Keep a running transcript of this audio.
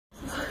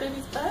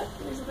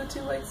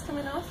two legs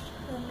coming off,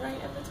 and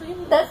right in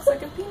between That's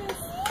looks like a penis.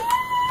 Yeah,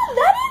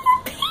 that is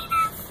a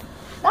penis!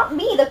 Not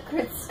me, the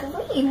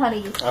screen,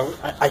 honey.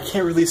 I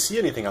can't really see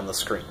anything on the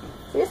screen.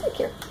 Seriously,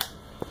 here.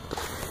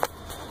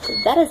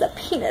 That is a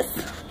penis.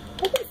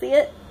 I can see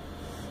it.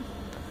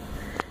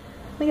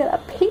 We got a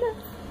penis.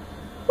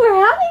 We're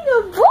having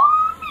a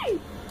boy!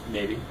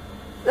 Maybe.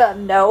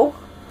 No.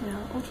 Yeah,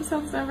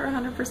 ultrasound's never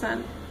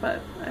 100%,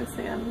 but I'd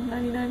say I'm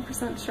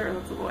 99% sure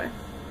that's a boy.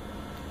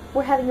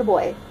 We're having a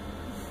boy.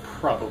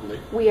 Probably.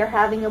 We are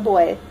having a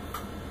boy.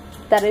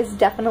 That is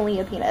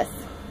definitely a penis.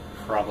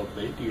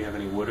 Probably. Do you have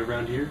any wood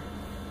around here?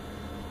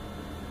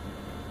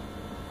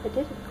 I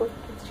did. It goes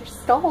against your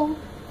skull.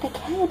 Thick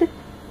head.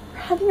 We're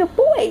having a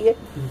boy.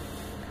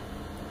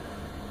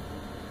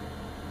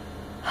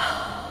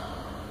 That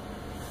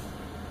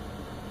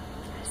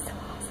is so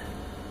awesome.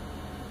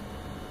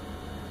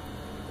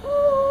 Oh.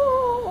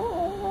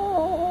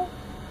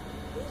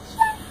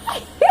 Yay! I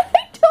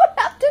don't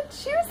have to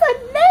choose a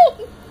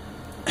name.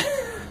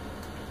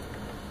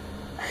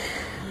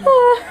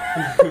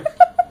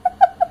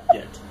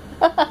 Yet.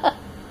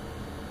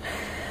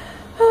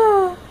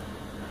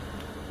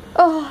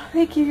 Oh,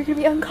 thank you. You're gonna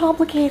be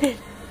uncomplicated.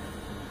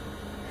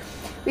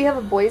 We have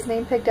a boy's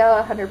name picked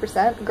out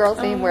 100%. Girl's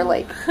name, we're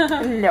like,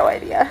 no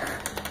idea.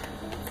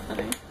 That's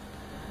funny.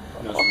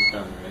 Nose was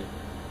done, right?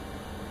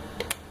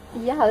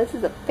 Yeah, this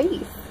is a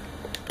face.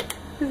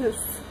 This is a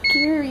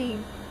scary,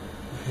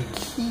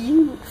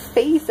 cute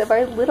face of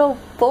our little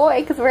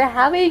boy because we're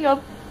having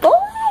a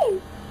boy.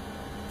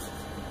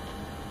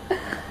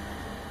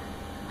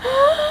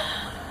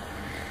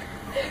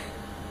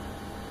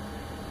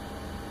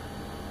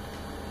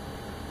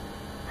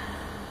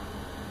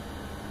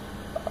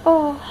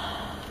 Oh.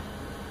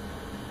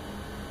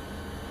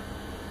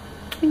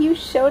 You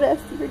showed us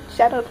your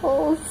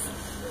genitals.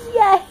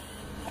 Yay!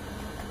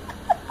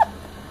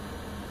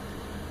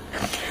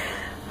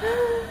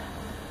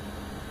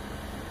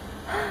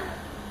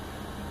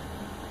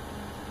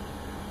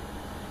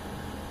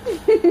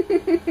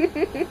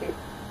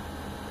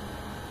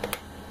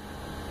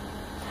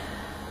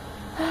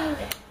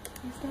 Okay,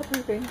 stop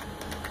moving.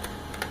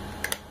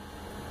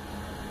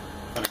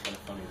 Kind of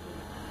funny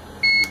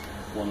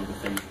that one of the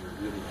things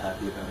you're really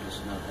happy about is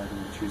not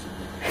having to choose a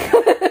name.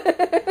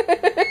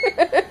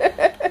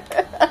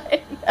 I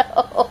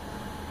know.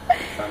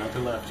 Try not to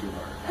laugh too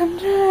hard. I'm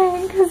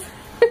trying because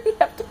we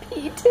have to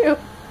pee too.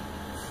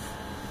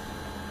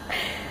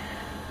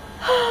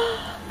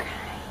 Okay.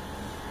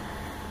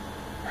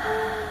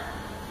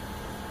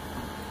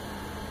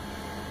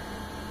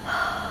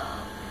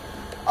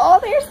 Oh,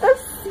 there's the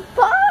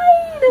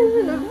spine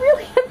in a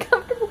really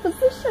uncomfortable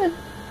position.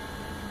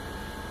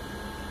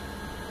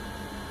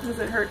 Does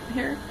it hurt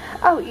here?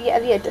 Oh, yeah,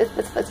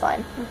 it's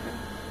fine. Okay.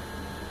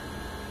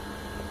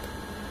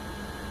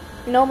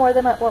 No more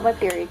than what my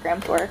period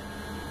grams were.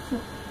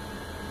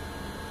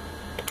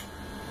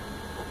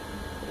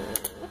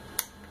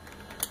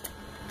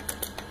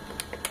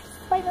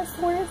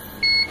 Spinosaurus.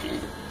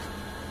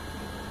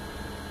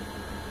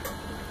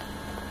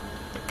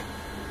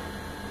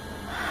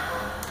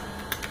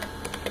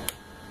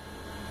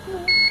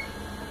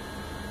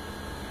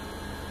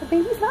 The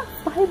baby's not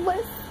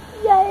spineless.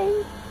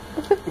 Yay!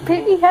 The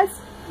baby has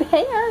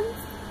hands.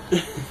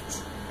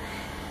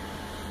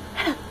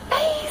 And a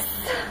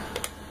face.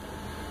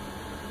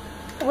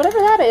 Whatever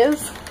that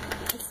is.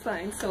 It's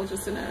fine, still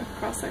just in a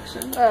cross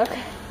section.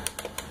 Okay.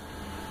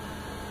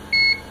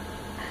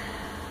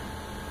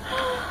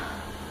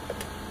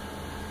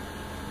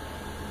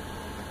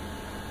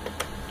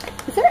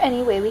 Is there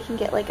any way we can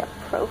get like a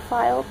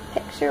profile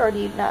picture, or do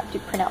you not do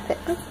print out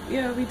pics?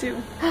 Yeah, we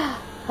do.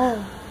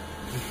 Oh.